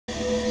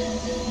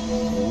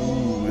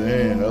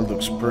That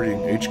looks pretty.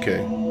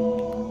 HK.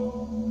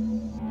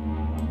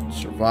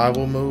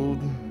 Survival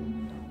mode.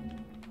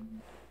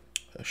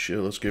 Shit,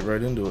 let's get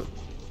right into it.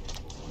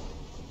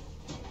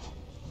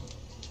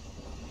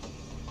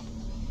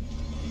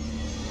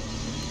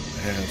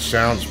 Man, it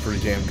sounds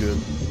pretty damn good.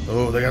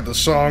 Oh, they got the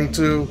song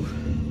too.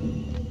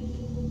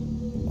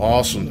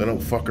 Awesome. They don't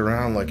fuck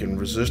around like in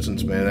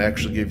Resistance, man. They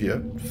actually give you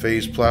a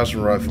phased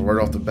plasma rifle right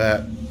off the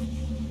bat.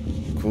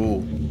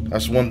 Cool.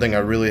 That's one thing I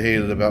really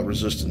hated about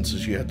Resistance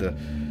is you had to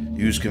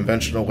use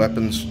conventional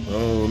weapons.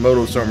 Oh,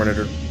 Moto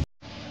Terminator.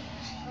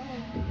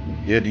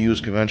 You had to use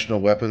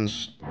conventional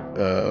weapons,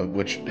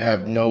 which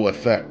have no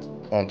effect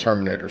on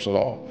Terminators at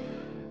all.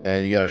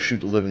 And you gotta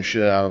shoot the living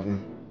shit out of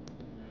them.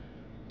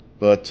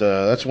 But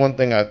that's one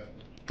thing I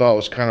thought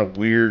was kind of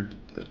weird.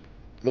 It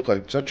looked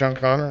like, is that John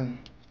Connor?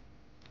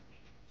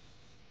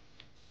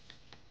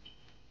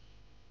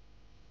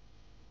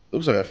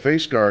 Looks like a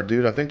face guard,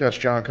 dude. I think that's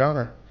John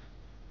Connor.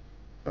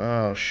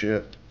 Oh,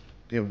 shit.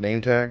 Do you have a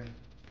name tag?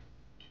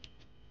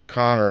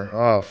 Connor.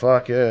 Oh,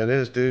 fuck yeah, it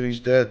is, dude. He's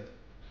dead.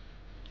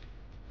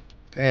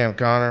 Damn,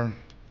 Connor.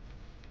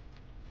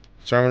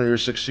 Terminator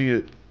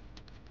succeeded.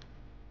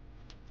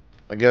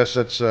 I guess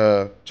that's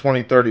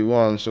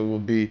 2031, so it will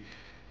be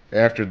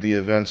after the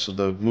events of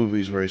the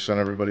movies where he sent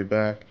everybody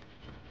back.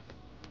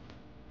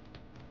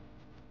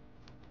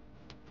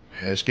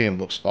 Yeah, this game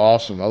looks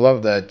awesome. I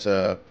love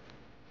that,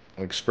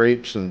 like,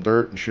 scrapes and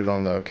dirt and shit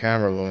on the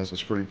camera lens.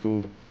 That's pretty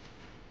cool.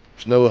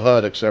 There's no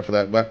HUD except for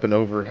that weapon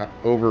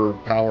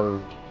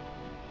overpower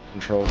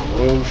control.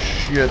 Oh,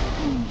 shit.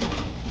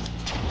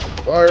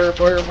 Fire,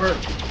 fire, fire.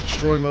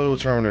 Destroy Moto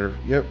Terminator.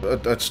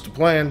 Yep, that's the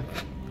plan.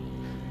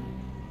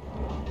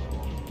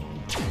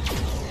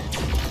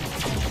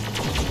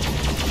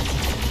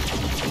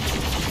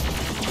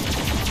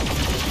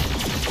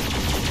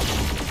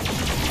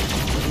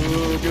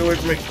 Oh, get away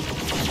from me.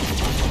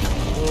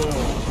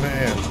 Oh,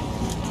 man.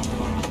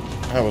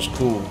 That was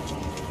cool.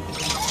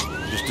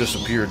 Just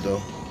disappeared,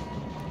 though.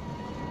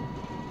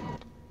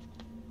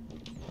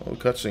 Oh,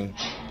 cutscene.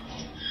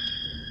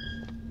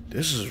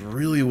 This is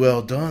really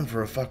well done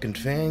for a fucking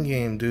fan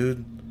game,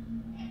 dude.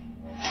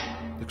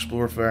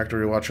 Explore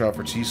factory, watch out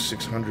for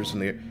T-600s in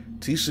the air.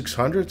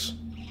 T-600s?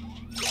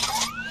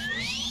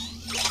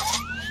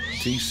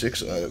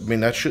 T6, I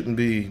mean, that shouldn't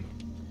be...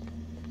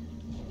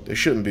 They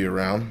shouldn't be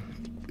around.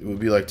 It would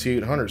be like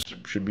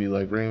T-800s. Should be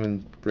like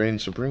reign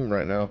supreme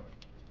right now.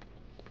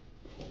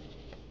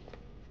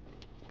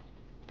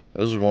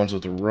 Those are the ones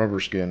with the rubber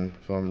skin,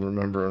 if I'm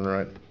remembering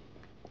right.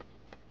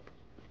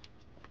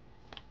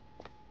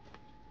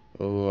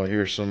 Oh, I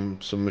hear some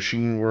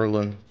machine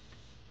whirling.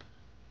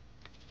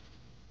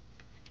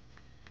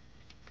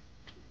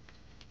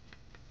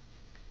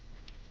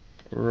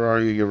 Where are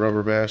you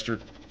rubber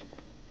bastard?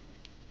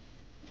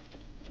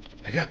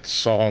 I got the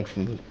song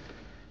from the...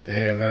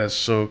 Damn, that is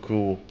so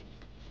cool.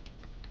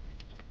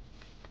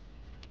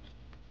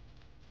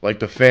 Like,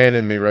 the fan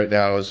in me right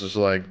now is just,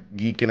 like,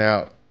 geeking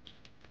out.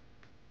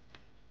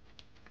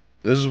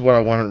 This is what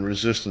I wanted in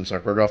Resistance. I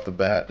heard off the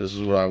bat, this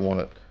is what I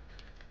wanted.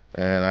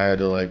 And I had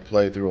to, like,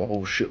 play through a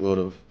whole shitload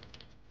of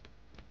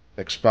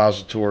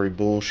expository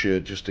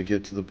bullshit just to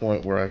get to the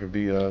point where I could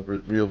be a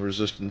real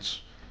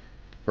Resistance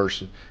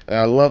person. And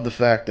I love the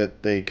fact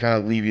that they kind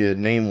of leave you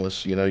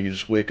nameless. You know, you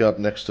just wake up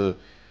next to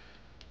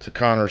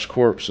Connor's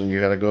corpse and you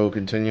gotta go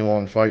continue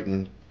on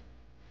fighting.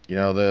 You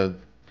know, I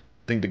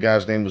think the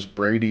guy's name was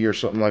Brady or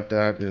something like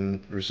that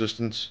in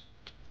Resistance.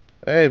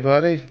 Hey,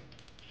 buddy.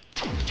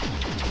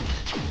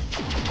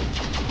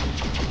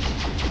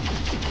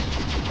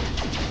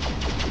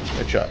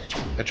 Headshot.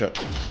 Headshot.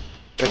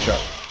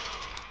 Headshot.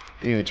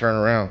 Didn't even turn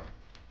around.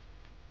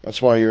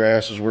 That's why your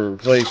asses were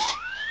replaced.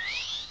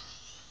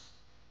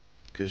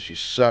 Because you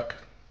suck.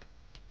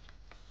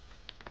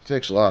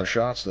 Takes a lot of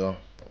shots, though.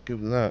 I'll give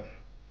them that.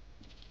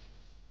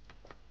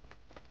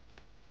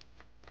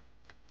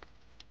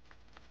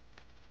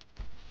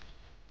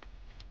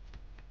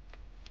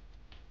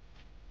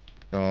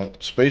 Now,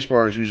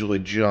 spacebar is usually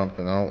jump,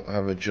 and I don't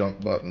have a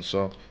jump button,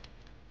 so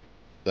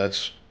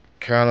that's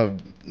kind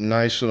of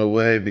nice in a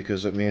way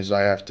because it means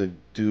I have to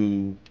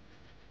do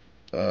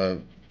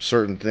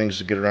certain things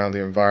to get around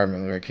the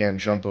environment. Like I can't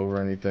jump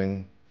over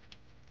anything,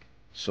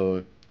 so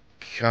it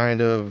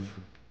kind of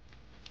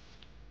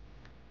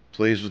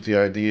plays with the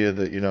idea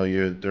that, you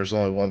know, there's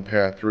only one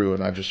path through,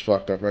 and I just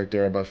fucked up right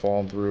there by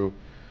falling through.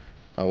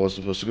 I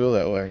wasn't supposed to go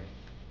that way.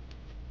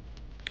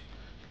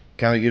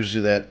 Kind of gives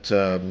you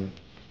that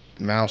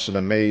mouse in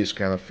a maze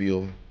kind of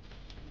feel.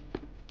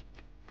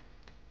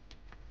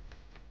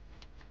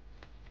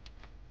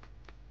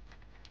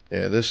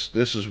 Yeah, this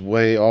is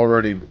way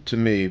already to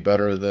me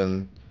better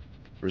than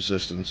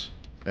Resistance,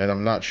 and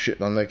I'm not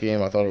shitting on that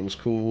game. I thought it was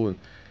cool, and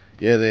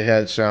yeah, they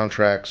had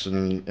soundtracks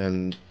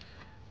and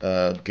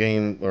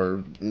game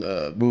or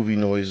movie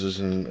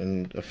noises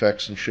and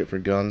effects and shit for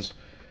guns,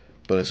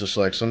 but it's just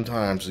like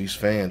sometimes these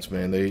fans,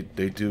 man, they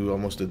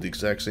almost did the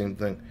exact same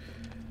thing.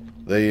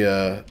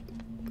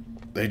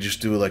 They just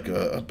do like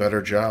a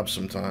better job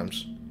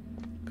sometimes.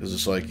 Because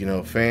it's like, you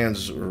know,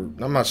 fans, or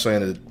I'm not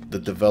saying that the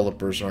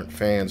developers aren't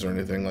fans or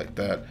anything like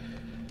that,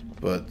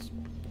 but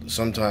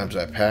sometimes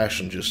that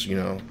passion just, you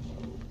know,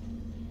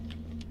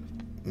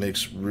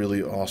 makes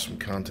really awesome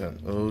content.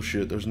 Oh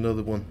shit, there's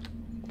another one.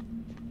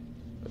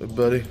 Hey,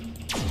 buddy.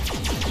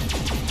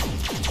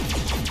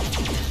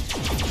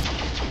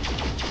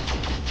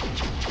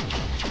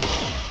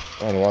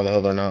 I don't know why the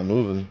hell they're not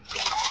moving.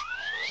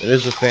 It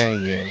is a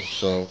fan game,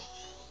 so,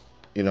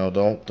 you know,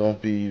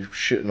 don't be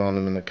shitting on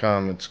them in the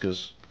comments,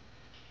 because,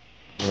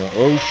 you know,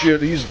 oh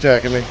shit, he's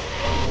attacking me.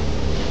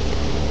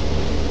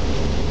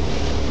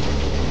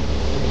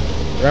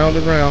 Round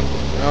and round,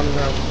 round and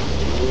round.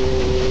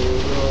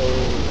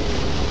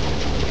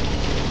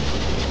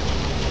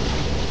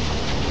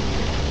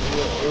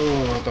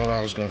 Oh, I thought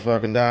I was gonna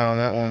fucking die on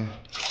that one.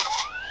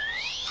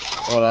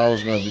 Thought I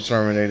was gonna be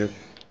terminated.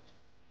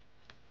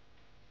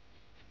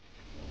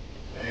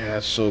 Man,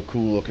 that's so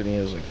cool looking. He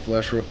has like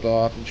flesh ripped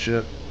off and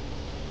shit.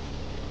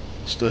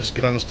 Still, his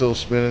gun's still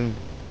spinning.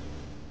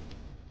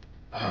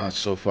 Ah, it's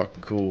so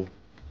fucking cool.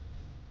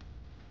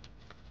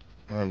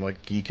 I'm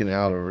like geeking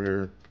out over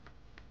here.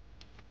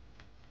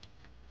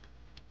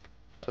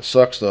 That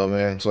sucks though,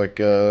 man. It's like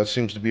that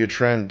seems to be a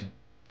trend.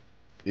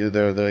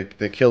 Either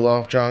they kill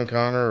off John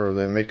Connor or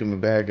they make him a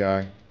bad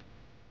guy.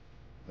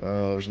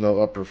 There's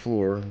no upper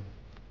floor.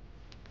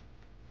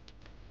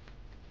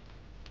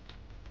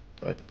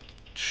 But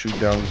shoot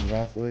down these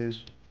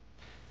walkways.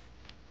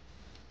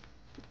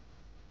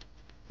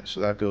 So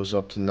that goes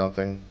up to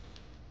nothing.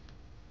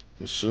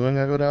 I'm assuming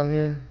I go down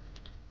here.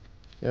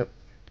 Yep.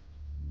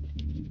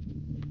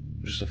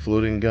 Just a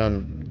floating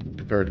gun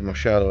compared to my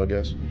shadow, I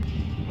guess.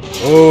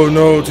 Oh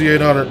no,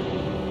 T-800.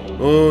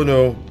 Oh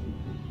no.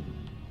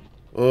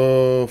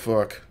 Oh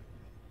fuck.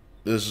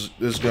 This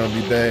is gonna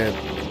be bad.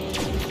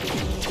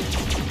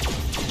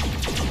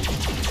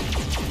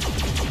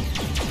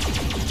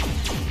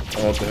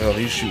 Oh, what the hell?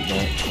 He's shooting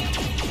at.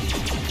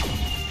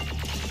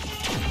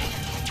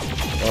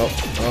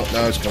 Oh,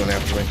 now he's coming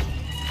after me.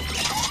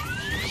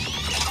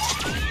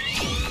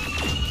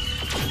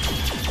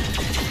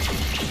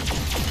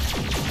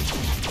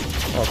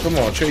 Oh, come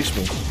on, chase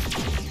me.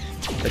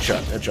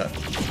 Headshot, headshot,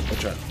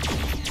 headshot,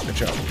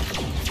 headshot.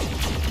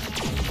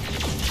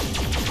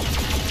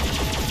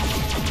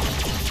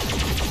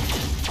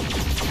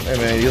 Hey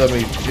man, you let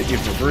me hit you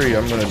for free,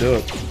 I'm gonna do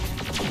it.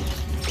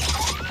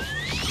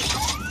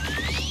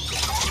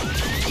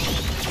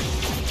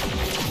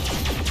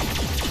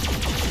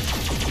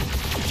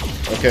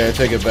 Okay, I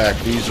take it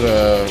back. These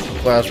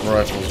plasma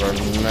rifles are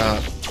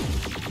not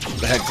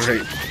that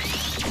great.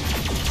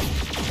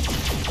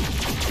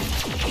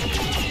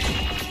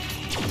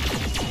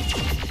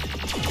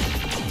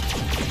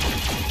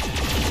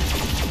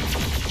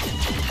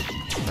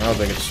 I don't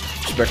think it's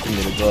expecting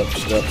me to go up the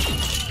steps.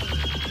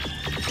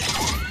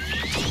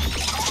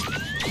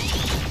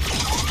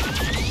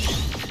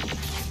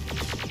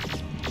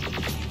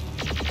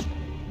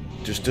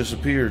 Just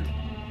disappeared.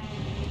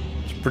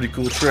 It's a pretty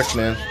cool trick,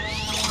 man.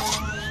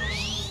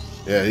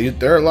 Yeah,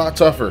 they're a lot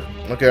tougher.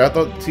 Okay, I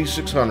thought the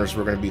T-600s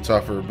were going to be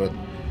tougher, but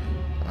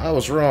I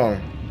was wrong.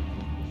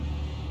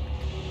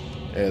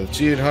 Yeah, the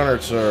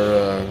T-800s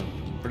are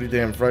pretty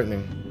damn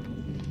frightening.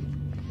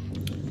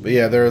 But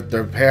yeah,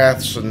 their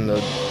paths and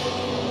the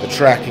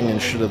tracking and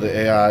shit of the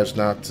AI is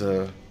not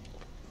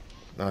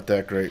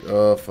that great.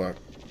 Oh fuck!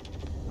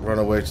 Run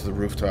away to the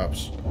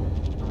rooftops.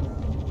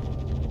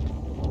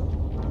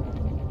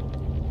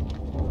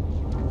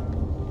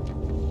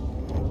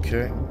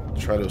 Okay,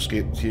 try to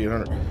escape the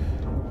T-800.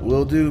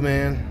 Will do,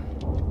 man.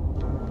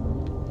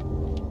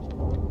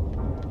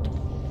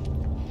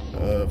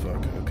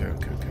 Fuck. Okay.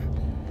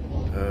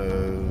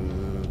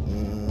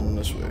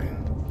 This way.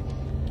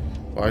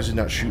 Why is he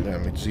not shooting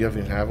at me? Does he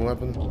even have a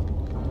weapon?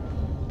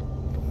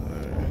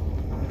 Alright.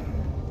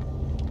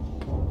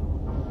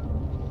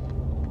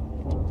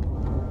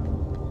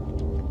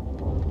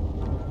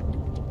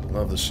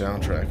 Love the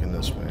soundtrack in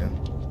this, man.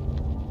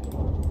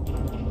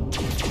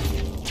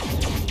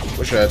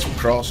 Wish I had some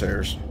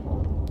crosshairs.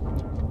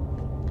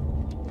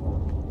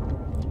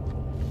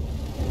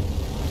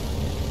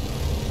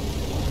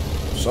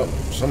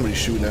 Somebody's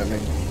shooting at me.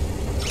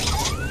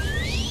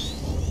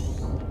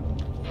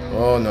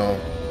 Oh no.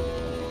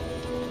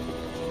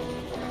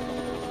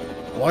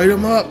 Light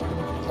him up!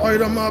 Light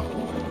him up!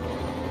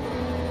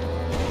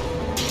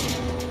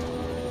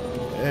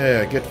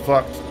 Yeah, get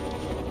fucked.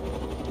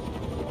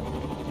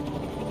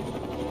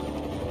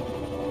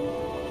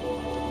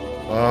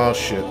 Oh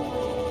shit.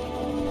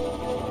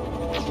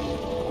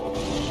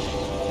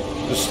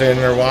 Just standing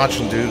there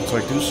watching, dude. It's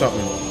like, do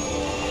something.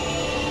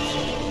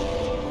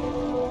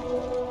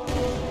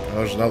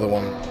 There's another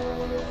one.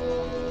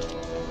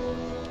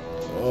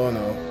 Oh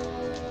no.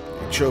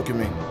 You're choking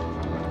me.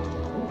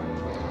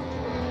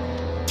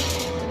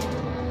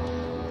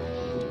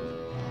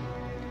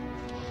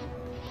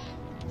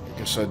 I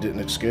guess I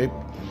didn't escape.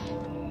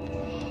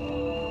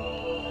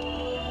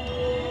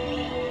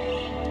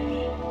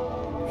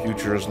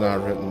 Future is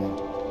not written.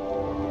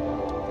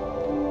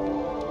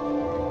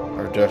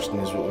 Our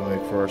destiny is what we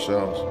make for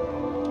ourselves.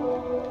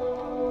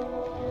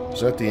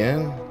 Is that the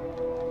end?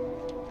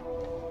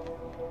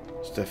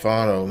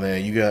 Stefano,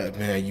 man,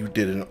 you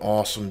did an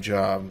awesome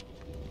job.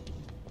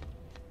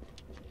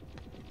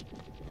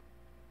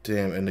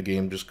 Damn, and the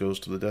game just goes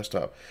to the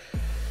desktop.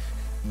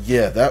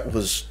 Yeah, that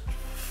was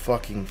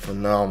fucking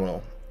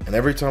phenomenal. And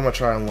every time I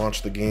try and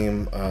launch the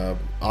game,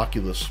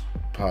 Oculus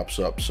pops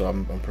up, so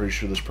I'm pretty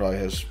sure this probably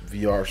has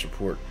VR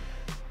support.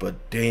 But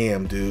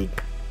damn, dude.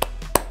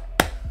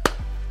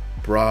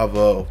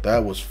 Bravo.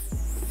 That was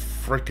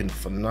freaking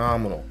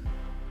phenomenal.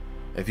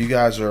 If you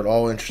guys are at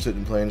all interested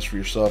in playing this for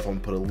yourself, I'm going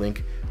to put a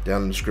link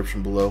down in the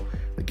description below.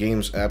 The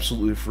game's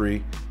absolutely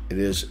free. It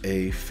is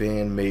a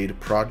fan-made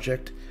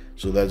project,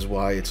 so that's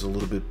why it's a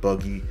little bit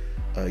buggy.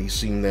 You've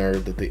seen there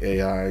that the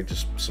AI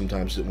just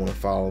sometimes didn't want to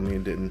follow me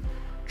and didn't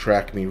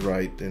track me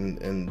right,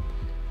 and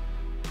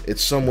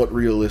it's somewhat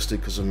realistic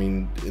because, I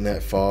mean, in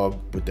that fog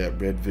with that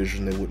red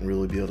vision, they wouldn't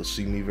really be able to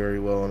see me very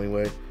well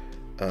anyway.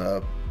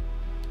 But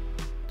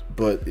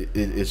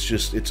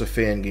it's a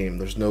fan game.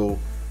 There's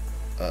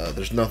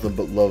nothing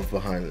but love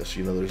behind this.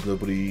 You know, there's no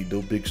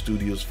big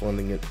studios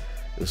funding it.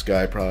 This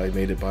guy probably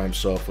made it by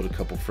himself with a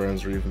couple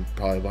friends, or even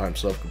probably by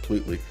himself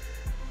completely.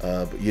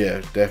 But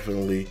yeah,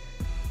 definitely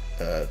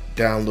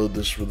download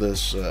this for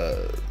this.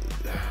 Man,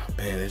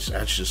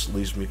 that just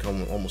leaves me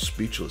almost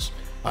speechless.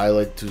 I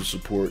like to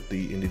support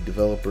the indie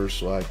developers,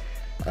 so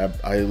I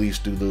at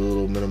least do the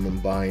little minimum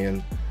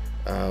buy-in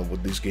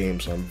with these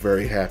games. I'm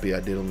very happy I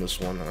did on this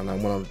one, and I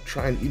want to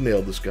try and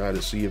email this guy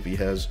to see if he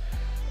has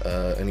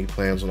any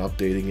plans on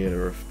updating it,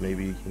 or if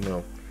maybe, you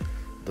know,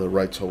 the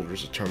rights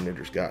holders of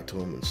Terminator's got to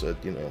him and said,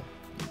 you know,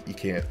 you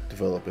can't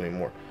develop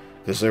anymore,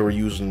 because they were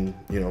using,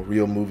 you know,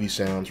 real movie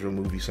sounds, real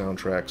movie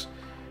soundtracks.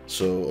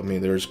 So I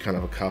mean, there's kind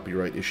of a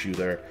copyright issue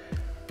there.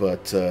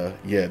 But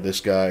yeah, this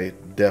guy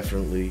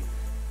definitely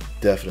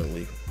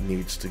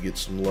needs to get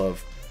some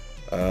love.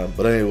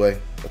 But anyway,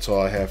 that's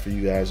all I have for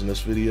you guys in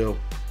this video.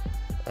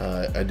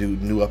 I do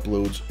new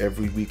uploads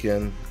every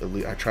weekend.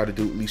 I try to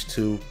do at least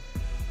 2.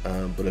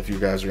 But if you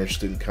guys are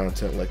interested in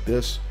content like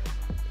this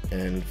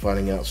and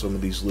finding out some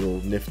of these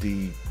little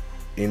nifty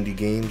indie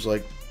games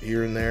like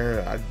here and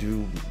there, I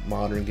do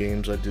modern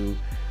games, I do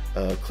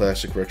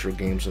classic retro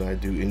games, and I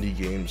do indie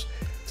games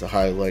to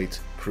highlight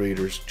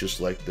creators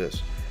just like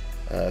this.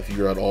 If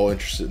you're at all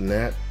interested in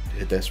that,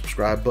 hit that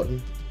subscribe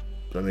button.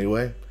 But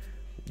anyway,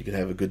 you can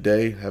have a good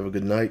day, have a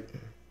good night,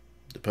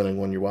 depending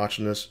on when you're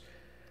watching this,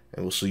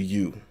 and we'll see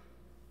you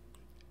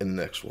in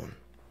the next one.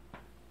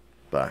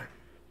 Bye.